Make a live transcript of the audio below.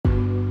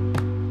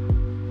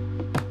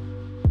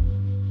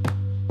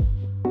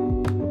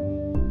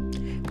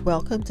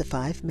Welcome to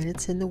 5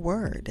 Minutes in the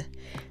Word.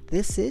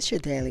 This is your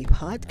daily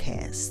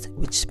podcast,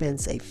 which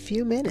spends a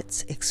few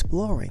minutes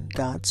exploring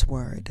God's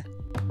Word.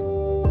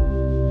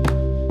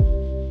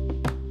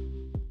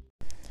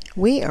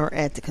 We are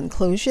at the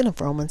conclusion of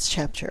Romans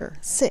chapter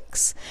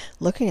 6,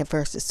 looking at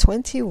verses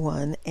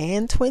 21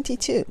 and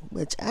 22,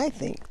 which I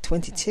think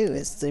 22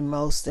 is the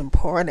most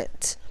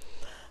important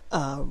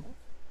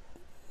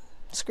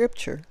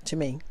scripture to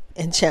me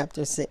in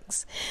chapter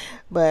 6.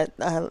 But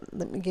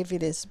let me give you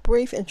this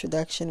brief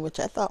introduction, which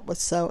I thought was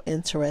so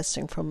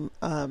interesting from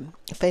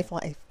Faith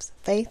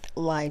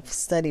Life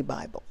Study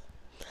Bible.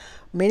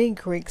 Many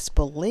Greeks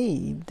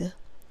believed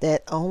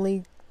that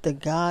only the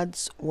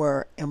gods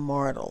were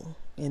immortal,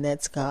 and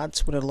that's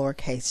gods with a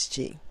lowercase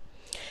g.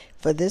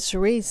 For this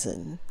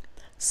reason,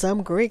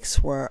 some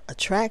Greeks were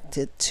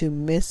attracted to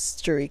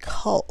mystery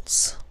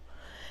cults,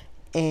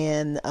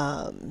 and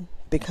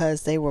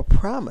because they were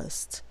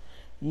promised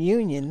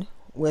union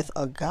with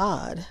a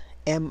god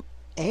and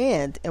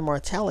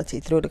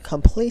immortality through the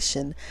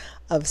completion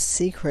of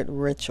secret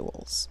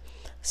rituals.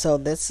 So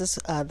this is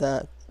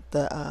the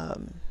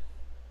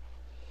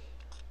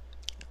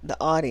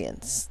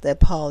audience that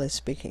Paul is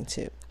speaking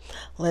to.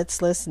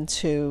 Let's listen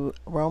to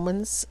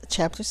Romans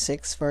chapter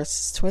 6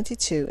 verses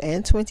 22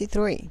 and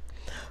 23,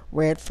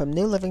 read from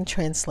New Living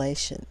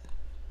Translation.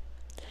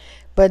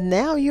 But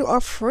now you are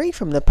free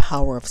from the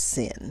power of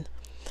sin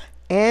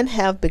and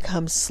have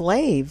become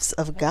slaves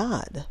of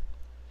God.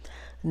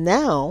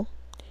 Now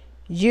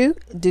you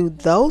do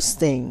those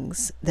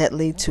things that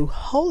lead to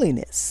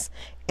holiness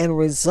and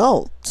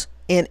result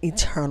in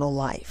eternal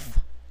life.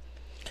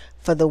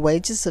 For the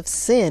wages of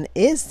sin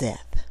is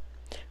death,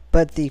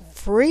 but the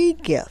free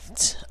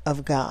gift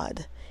of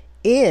God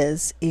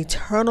is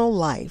eternal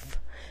life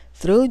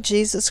through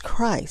Jesus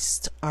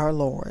Christ our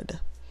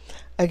Lord.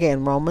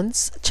 Again,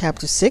 Romans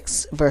chapter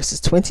 6,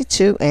 verses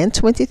 22 and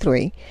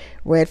 23,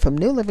 read from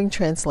New Living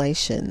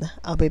Translation.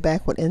 I'll be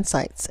back with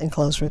insights and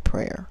close with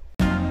prayer.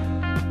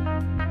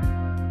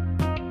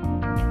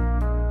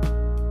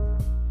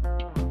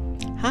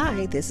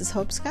 Hi, this is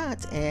Hope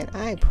Scott, and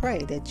I pray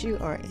that you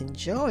are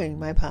enjoying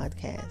my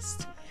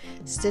podcast.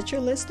 Stitcher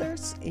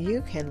listeners,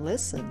 you can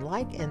listen,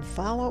 like, and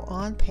follow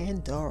on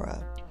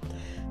Pandora.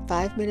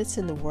 5 Minutes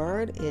in the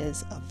Word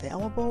is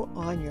available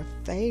on your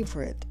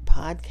favorite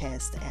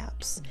podcast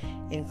apps,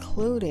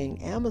 including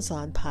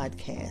Amazon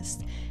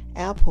Podcast,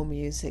 Apple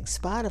Music,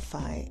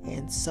 Spotify,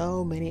 and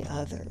so many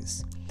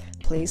others.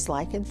 Please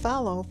like and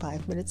follow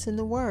 5 Minutes in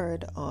the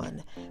Word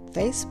on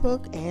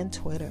Facebook and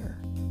Twitter.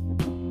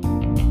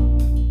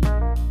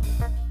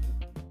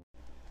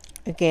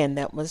 Again,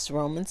 that was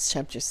Romans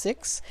chapter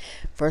 6,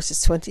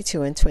 verses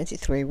 22 and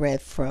 23,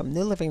 read from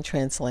New Living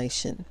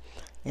Translation.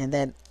 And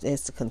that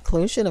is the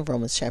conclusion of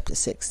Romans chapter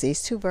 6.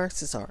 These two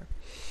verses are,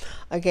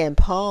 again,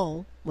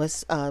 Paul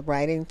was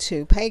writing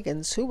to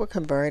pagans who were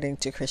converting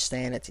to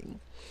Christianity.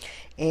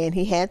 And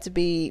he had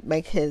to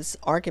make his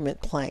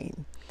argument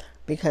plain,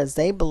 because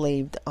they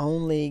believed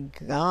only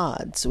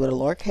gods with a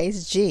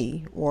lowercase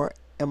g were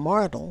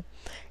immortal,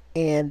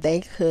 and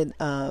they could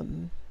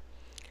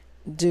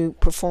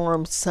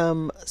perform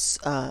some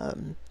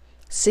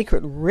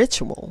secret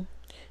ritual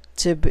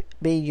to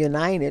be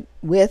united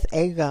with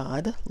a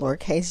god,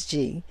 lowercase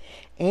g,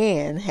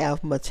 and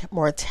have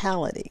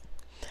mortality.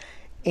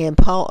 And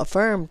Paul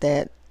affirmed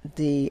that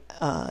the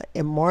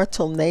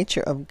immortal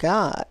nature of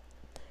God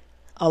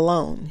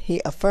alone.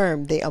 He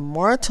affirmed the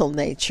immortal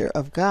nature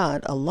of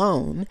God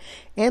alone,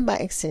 and by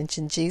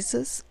extension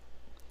Jesus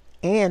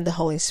and the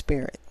Holy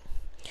Spirit.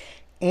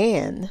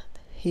 And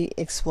he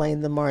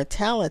explained the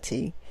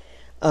mortality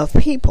of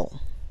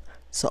people.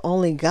 So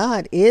only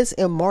God is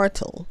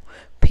immortal.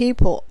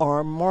 People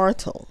are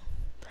mortal.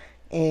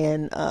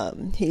 And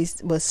he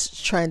was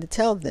trying to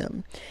tell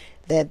them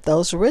that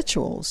those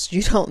rituals,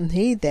 you don't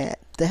need that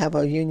to have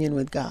a union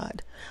with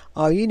God.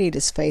 All you need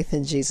is faith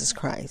in Jesus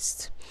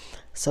Christ.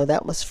 So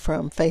that was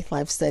from Faith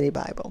Life Study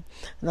Bible.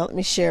 Now let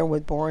me share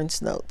what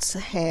Bourne's notes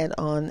had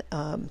on.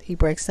 He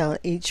breaks down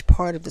each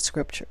part of the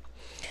scripture.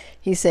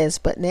 He says,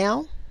 but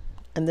now,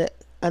 under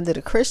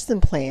the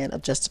Christian plan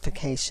of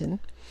justification,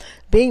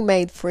 being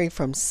made free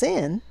from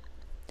sin,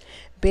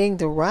 being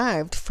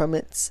delivered from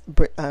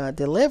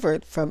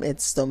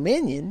its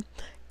dominion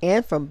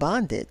and from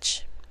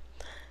bondage,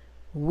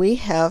 you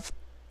have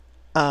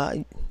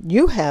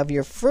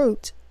your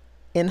fruit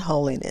in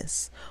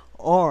holiness.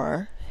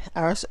 Or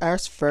our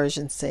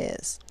version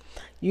says,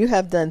 you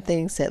have done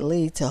things that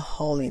lead to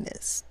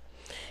holiness.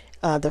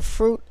 The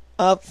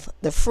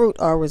fruit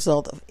or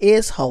result of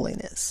is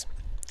holiness.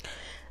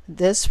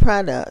 This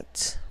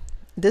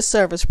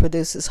service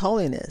produces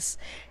holiness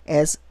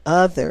as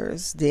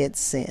others did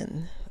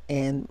sin,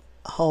 and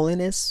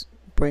holiness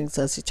brings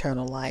us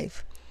eternal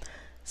life.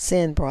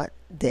 Sin brought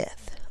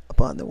death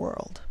upon the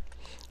world.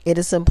 It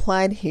is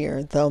implied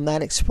here, though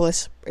not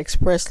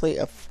expressly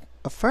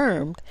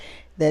affirmed,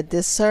 that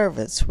this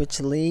service, which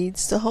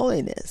leads to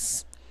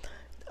holiness,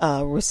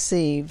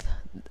 received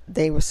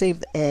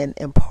an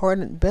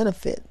important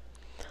benefit,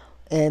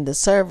 and the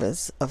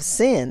service of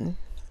sin,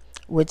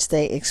 which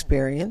they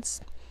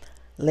experienced,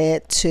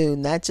 led to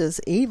not just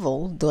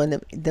evil,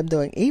 them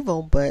doing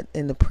evil, but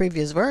in the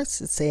previous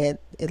verse it said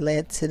it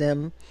led to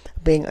them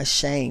being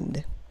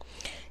ashamed.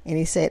 And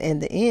he said, in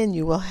the end,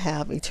 you will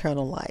have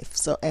eternal life.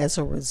 So as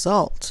a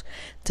result,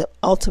 the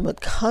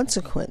ultimate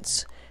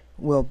consequence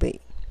will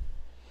be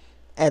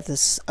at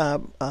this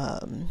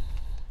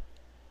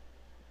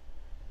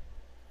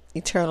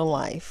eternal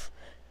life,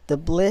 the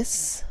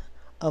bliss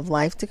of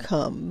life to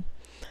come,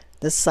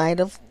 the sight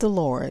of the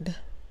Lord,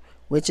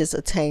 which is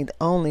attained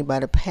only by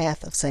the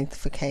path of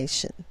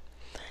sanctification.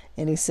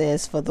 And he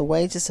says, for the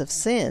wages of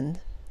sin,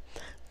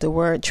 the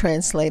word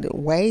translated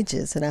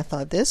wages, and I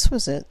thought this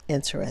was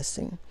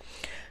interesting,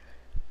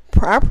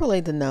 properly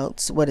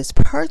denotes what is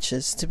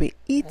purchased to be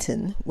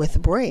eaten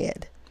with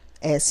bread,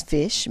 as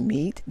fish,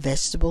 meat,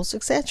 vegetables,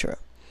 etc.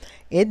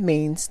 It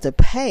means the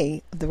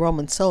pay of the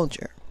Roman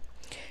soldier,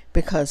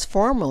 because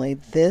formerly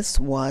this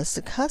was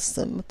the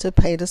custom to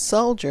pay the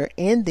soldier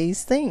in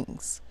these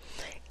things.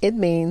 It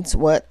means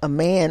what a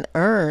man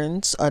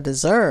earns or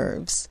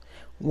deserves,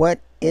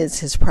 what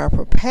is his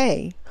proper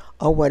pay,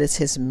 or what is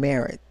his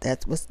merit.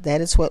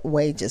 That is what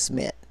wages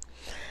meant.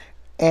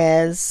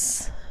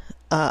 As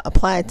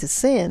applied to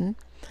sin,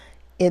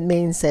 it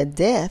means that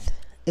death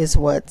is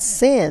what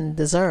sin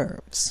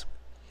deserves.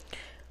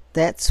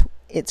 That's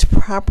its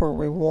proper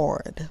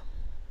reward.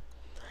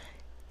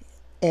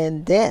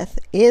 And death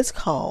is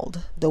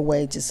called the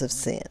wages of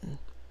sin.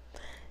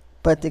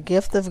 But the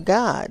gift of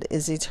God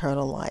is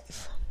eternal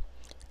life.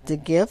 The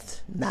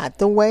gift, not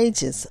the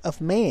wages of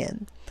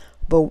man,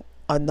 but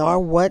nor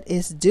what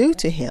is due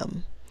to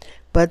him,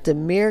 but the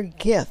mere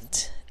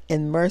gift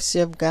and mercy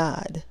of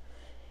God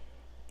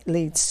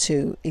leads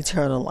to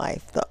eternal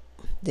life.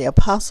 The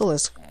apostle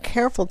is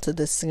careful to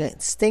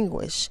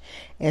distinguish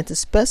and to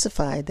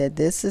specify that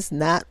this is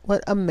not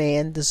what a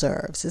man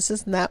deserves. This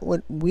is not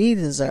what we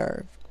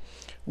deserve.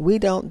 We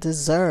don't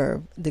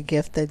deserve the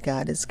gift that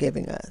God is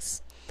giving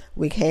us.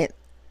 We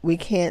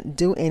can't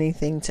do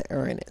anything to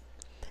earn it.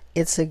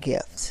 It's a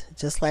gift.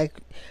 Just like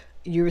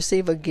you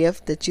receive a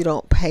gift that you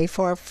don't pay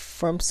for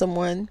from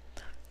someone,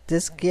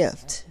 this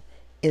gift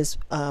is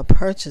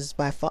purchased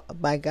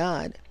by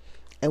God,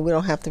 and we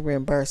don't have to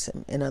reimburse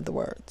him, in other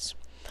words.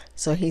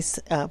 So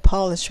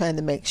Paul is trying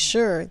to make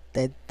sure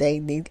that they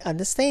need to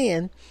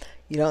understand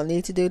you don't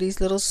need to do these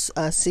little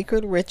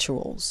secret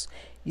rituals.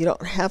 You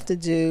don't have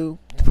to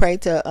pray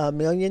to a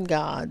million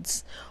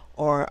gods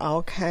or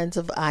all kinds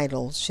of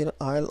idols,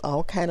 or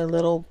all kind of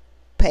little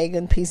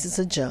pagan pieces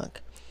of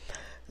junk.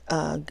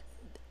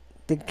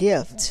 The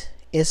gift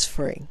is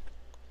free,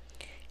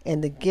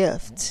 and the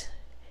gift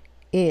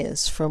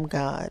is from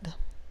God,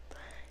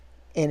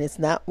 and it's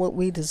not what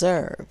we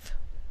deserve.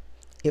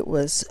 It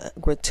was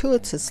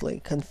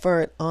gratuitously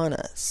conferred on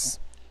us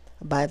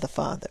by the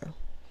Father,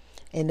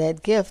 and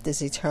that gift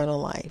is eternal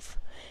life.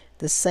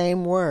 The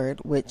same word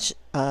which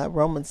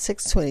Romans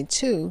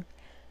 6:22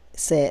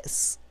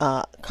 says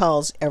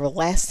calls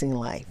everlasting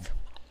life.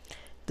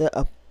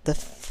 The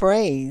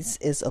phrase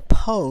is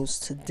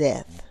opposed to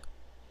death.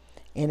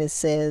 And it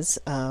says,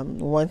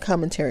 one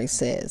commentary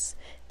says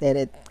that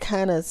it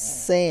kind of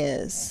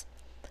says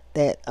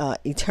that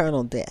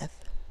eternal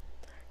death,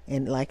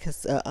 and like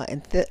it's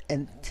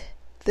and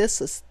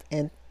this is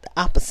and the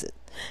opposite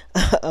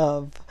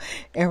of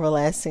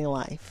everlasting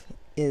life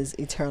is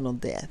eternal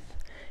death.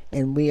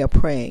 And we are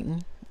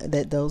praying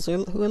that those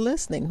who are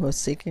listening, who are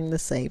seeking the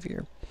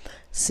Savior,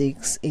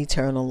 seeks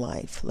eternal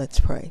life.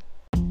 Let's pray.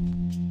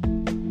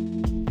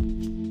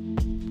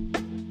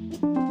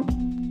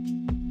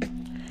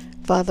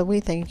 Father, we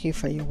thank you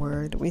for your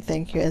word. We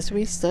thank you as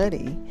we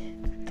study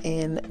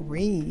and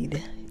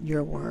read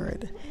your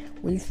word.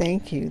 We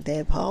thank you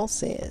that Paul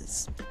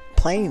says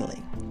plainly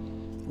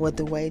what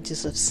the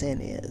wages of sin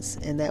is,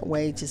 and that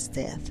wage is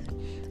death,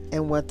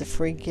 and what the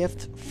free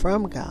gift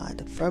from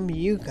God, from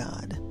you,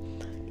 God,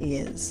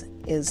 is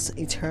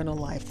eternal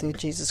life through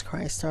Jesus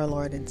Christ, our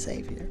Lord and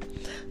Savior.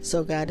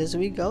 So, God, as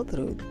we go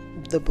through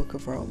the book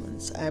of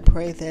Romans, I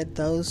pray that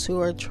those who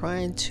are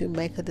trying to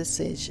make a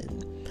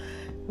decision,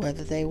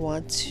 whether they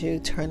want to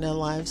turn their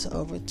lives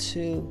over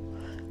to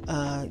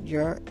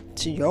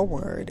your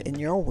word and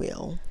your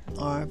will,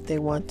 or if they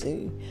want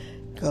to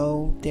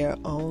go their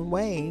own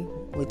way,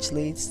 which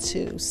leads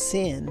to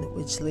sin,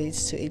 which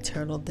leads to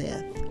eternal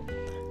death.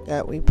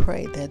 God, we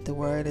pray that the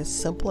word is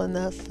simple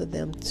enough for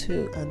them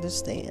to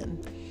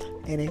understand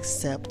and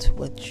accept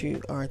what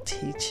you are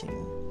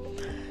teaching.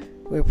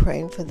 We're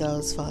praying for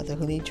those, Father,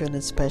 who need you in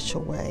a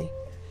special way.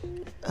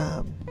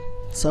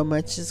 So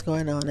much is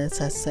going on, as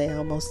I say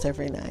almost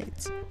every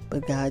night.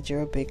 But God,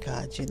 you're a big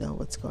God. You know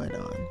what's going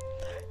on.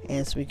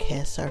 As we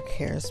cast our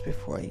cares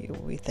before you,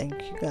 we thank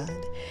you, God,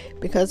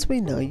 because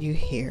we know you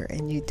hear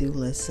and you do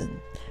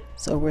listen.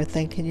 So we're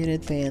thanking you in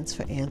advance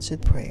for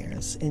answered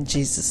prayers. In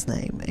Jesus'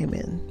 name,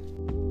 amen.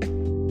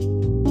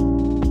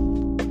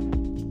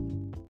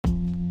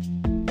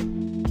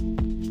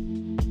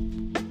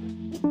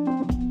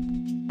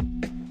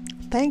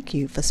 Thank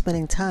you for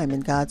spending time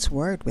in God's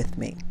Word with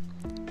me.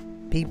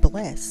 Be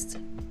blessed.